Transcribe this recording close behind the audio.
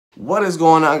What is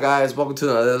going on, guys? Welcome to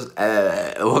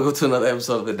another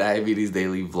episode of the Diabetes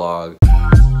Daily Vlog.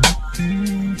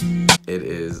 It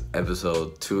is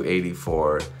episode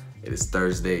 284. It is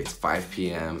Thursday. It's 5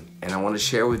 p.m. and I want to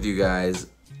share with you guys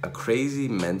a crazy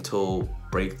mental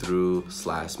breakthrough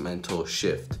 / mental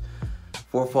shift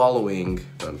for following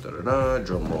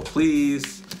drum roll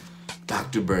please,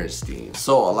 Dr. Bernstein.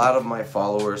 So a lot of my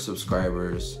followers,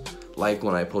 subscribers, like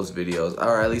when I post videos,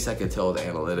 or at least I can tell the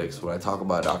analytics when I talk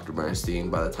about Dr. Bernstein.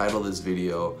 By the title of this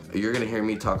video, you're gonna hear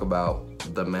me talk about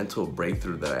the mental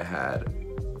breakthrough that I had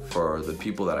for the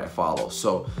people that I follow.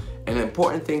 So an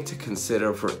important thing to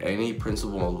consider for any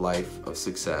principle of life of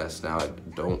success. Now,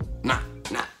 not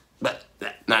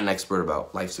an expert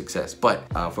about life success, but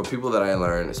for people that I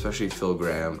learn, especially Phil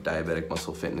Graham, Diabetic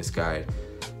Muscle Fitness Guide,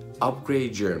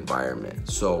 upgrade your environment.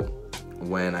 So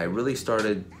when I really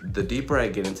started, the deeper I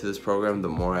get into this program, the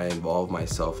more I involve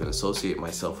myself and associate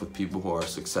myself with people who are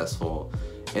successful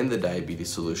in the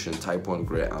diabetes solution, Type 1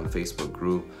 Grit on Facebook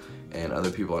group, and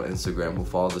other people on Instagram who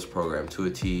follow this program to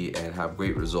a T and have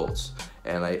great results.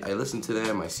 And I listen to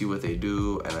them, I see what they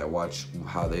do, and I watch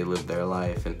how they live their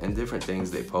life and different things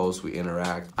they post, we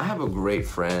interact. I have a great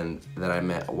friend that I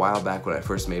met a while back when I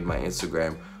first made my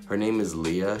Instagram. Her name is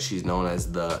Leah. She's known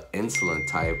as the insulin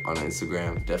type on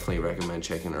Instagram. Definitely recommend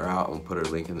checking her out. I'll put her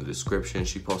link in the description.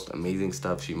 She posts amazing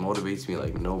stuff. She motivates me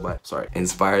like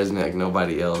inspires me like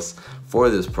nobody else for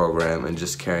this program and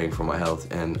just caring for my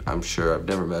health. And I'm sure I've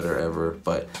never met her ever,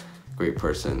 but great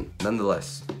person.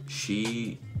 Nonetheless,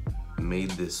 she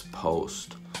made this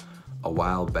post a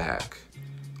while back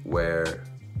where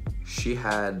she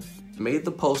had made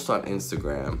the post on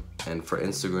Instagram, and for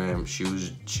Instagram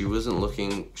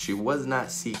she was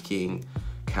not seeking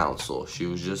counsel. She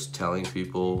was just telling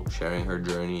people, sharing her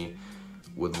journey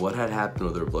with what had happened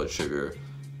with her blood sugar.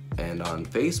 And on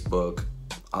Facebook,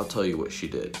 I'll tell you what she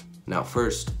did. Now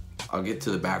first, I'll get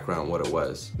to the background, what it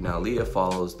was. Now Leah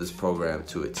follows this program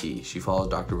to a T. She follows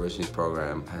Dr. Bernstein's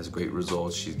program, has great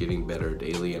results, she's getting better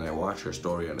daily, and I watch her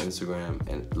story on Instagram,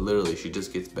 and literally she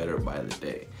just gets better by the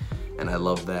day. And I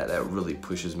love that. That really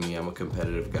pushes me. I'm a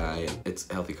competitive guy, and it's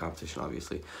healthy competition,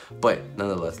 obviously. But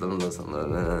nonetheless,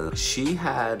 she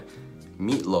had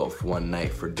meatloaf one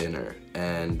night for dinner,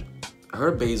 and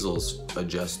her basals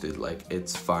adjusted. Like,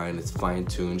 it's fine. It's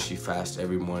fine-tuned. She fasts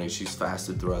every morning. She's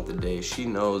fasted throughout the day. She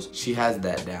knows she has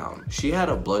that down. She had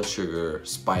a blood sugar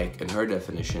spike, in her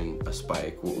definition, a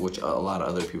spike, which a lot of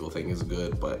other people think is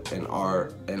good, but in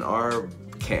our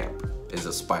camp is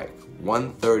a spike.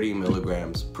 130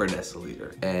 milligrams per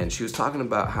deciliter. And she was talking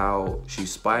about how she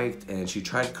spiked, and she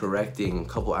tried correcting a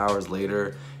couple hours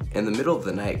later in the middle of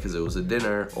the night because it was a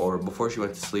dinner, or before she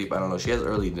went to sleep. I don't know. She has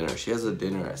early dinner. She has a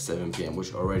dinner at 7 p.m.,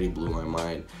 which already blew my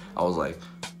mind. I was like,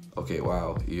 okay,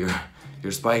 wow, you're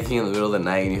spiking in the middle of the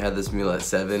night and you had this meal at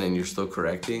 7 and you're still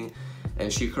correcting.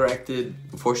 And she corrected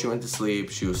before she went to sleep.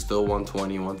 She was still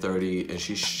 120, 130, and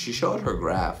she showed her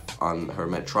graph on her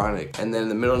Medtronic. And then in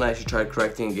the middle of the night, she tried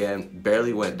correcting again,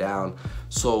 barely went down.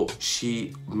 So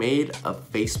she made a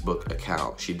Facebook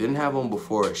account. She didn't have one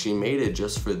before. She made it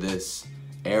just for this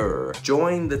error.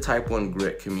 Joined the Type 1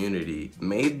 Grit community,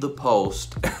 made the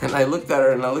post, and I looked at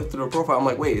her and I looked through her profile. I'm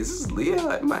like, wait, is this Leah?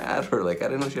 I might add her. Like, I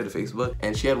didn't know she had a Facebook.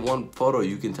 And she had one photo.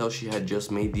 You can tell she had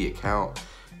just made the account.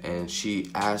 And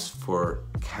she asked for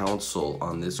counsel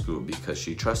on this group because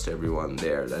she trusts everyone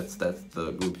there. That's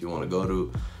the group you want to go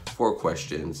to for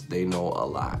questions. They know a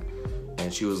lot.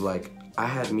 And she was like, I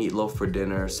had meatloaf for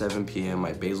dinner, 7 p.m.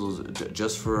 My basals,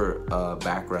 just for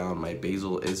background, my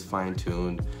basal is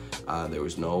fine-tuned. There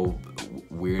was no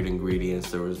weird ingredients.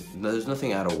 There's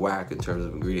nothing out of whack in terms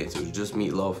of ingredients. It was just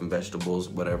meatloaf and vegetables,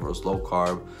 whatever. It was low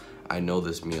carb. I know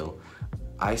this meal.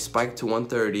 I spiked to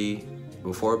 130.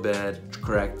 Before bed,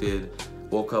 corrected,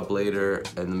 woke up later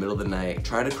in the middle of the night,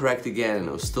 tried to correct again, and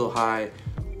it was still high.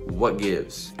 What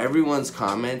gives? Everyone's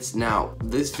comments. Now,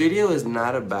 this video is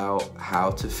not about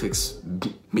how to fix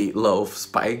meatloaf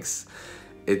spikes.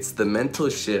 It's the mental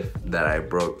shift that I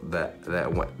broke,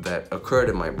 that occurred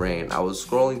in my brain. I was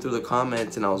scrolling through the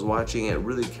comments and I was watching it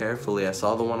really carefully. I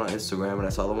saw the one on Instagram and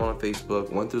I saw the one on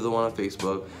Facebook, went through the one on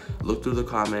Facebook, looked through the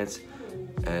comments,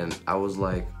 and I was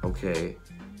like, okay,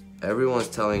 everyone's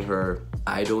telling her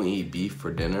I don't eat beef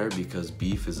for dinner because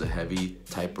beef is a heavy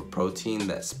type of protein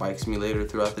that spikes me later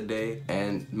throughout the day.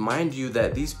 And mind you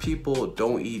that these people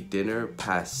don't eat dinner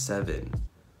past 7.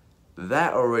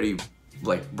 That already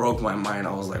like broke my mind.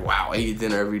 I was like, wow, I eat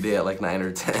dinner every day at like 9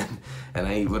 or 10 and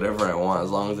I eat whatever I want as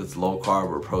long as it's low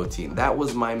carb or protein. That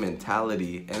was my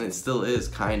mentality, and it still is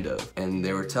kind of. And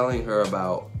they were telling her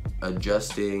about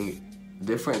adjusting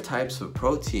different types of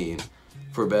protein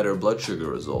for better blood sugar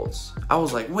results. I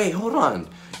was like, wait, hold on.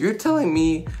 You're telling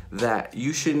me that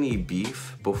you shouldn't eat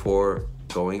beef before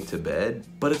going to bed,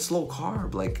 but it's low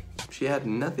carb. Like, she had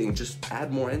nothing, just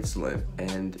add more insulin.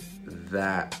 And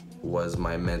that was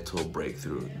my mental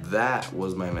breakthrough. That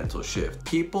was my mental shift.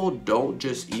 People don't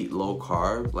just eat low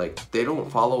carb. Like, they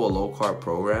don't follow a low carb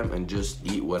program and just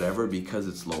eat whatever because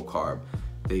it's low carb.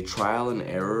 They trial and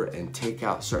error and take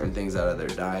out certain things out of their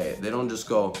diet. They don't just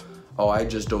go, oh, I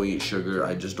just don't eat sugar,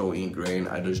 I just don't eat grain,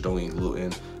 I just don't eat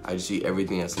gluten, I just eat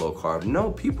everything that's low carb.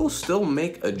 No, people still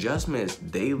make adjustments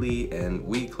daily and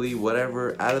weekly,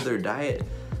 whatever, out of their diet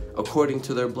according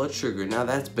to their blood sugar. Now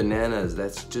that's bananas.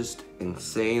 That's just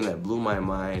insane. That blew my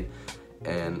mind.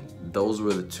 And those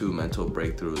were the two mental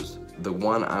breakthroughs. The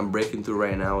one I'm breaking through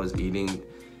right now is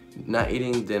not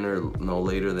eating dinner no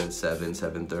later than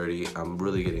 7:30. I'm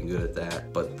really getting good at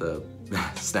that. But the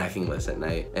snacking less at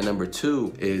night. And number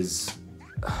two is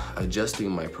adjusting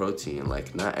my protein.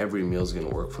 Like, not every meal's gonna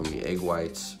work for me. Egg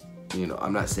whites, you know,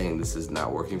 I'm not saying this is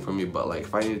not working for me, but like,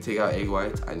 if I need to take out egg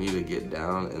whites, I need to get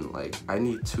down and like, I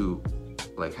need to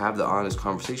like have the honest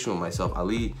conversation with myself.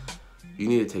 Ali, you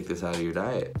need to take this out of your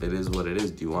diet. It is what it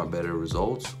is. Do you want better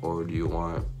results, or do you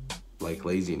want like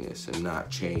laziness and not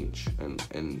change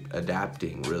and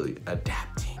adapting, really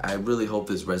adapting? I really hope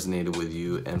this resonated with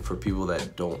you. And for people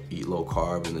that don't eat low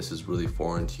carb and this is really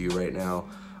foreign to you right now,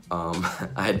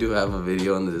 I do have a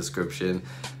video in the description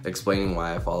explaining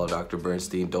why I follow Dr.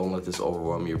 Bernstein. Don't let this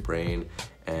overwhelm your brain.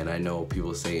 And I know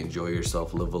people say enjoy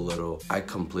yourself, live a little. I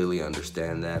completely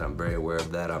understand that. I'm very aware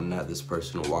of that. I'm not this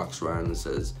person who walks around and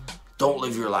says, don't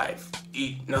live your life,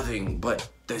 eat nothing but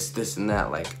this and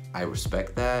that. Like, I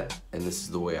respect that, and this is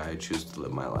the way I choose to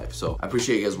live my life. So I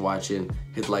appreciate you guys watching.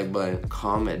 Hit the like button,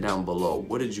 comment down below.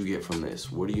 What did you get from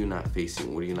this? What are you not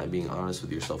facing? What are you not being honest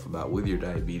with yourself about with your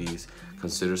diabetes?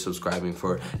 Consider subscribing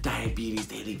for Diabetes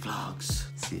Daily Vlogs.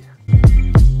 See ya.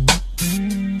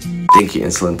 Thank you,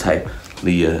 insulin type.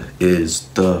 Leah is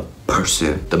the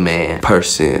person, the man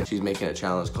person. She's making a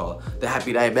challenge called the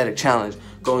Happy Diabetic Challenge.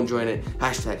 Go and join it.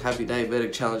 Hashtag Happy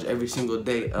Diabetic Challenge every single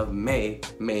day of May.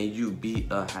 May you be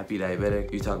a happy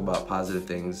diabetic. You talk about positive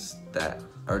things that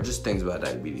are just things about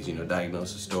diabetes. You know,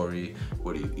 diagnosis story,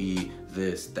 what do you eat,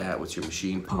 this, that, what's your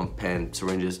machine, pump, pen,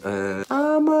 syringes.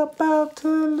 I'm about to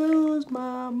lose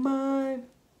my mind.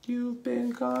 You've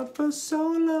been gone for so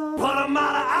long. But I'm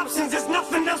out of options, there's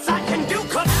nothing else I can do,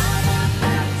 cause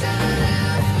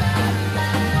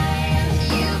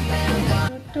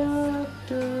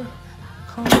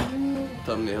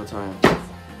thumbnail time.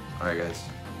 Alright guys,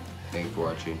 thank you for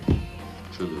watching.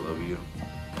 Truly love you.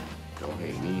 Don't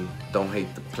hate me. Don't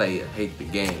hate the player, hate the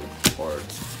game, or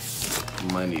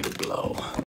money to blow.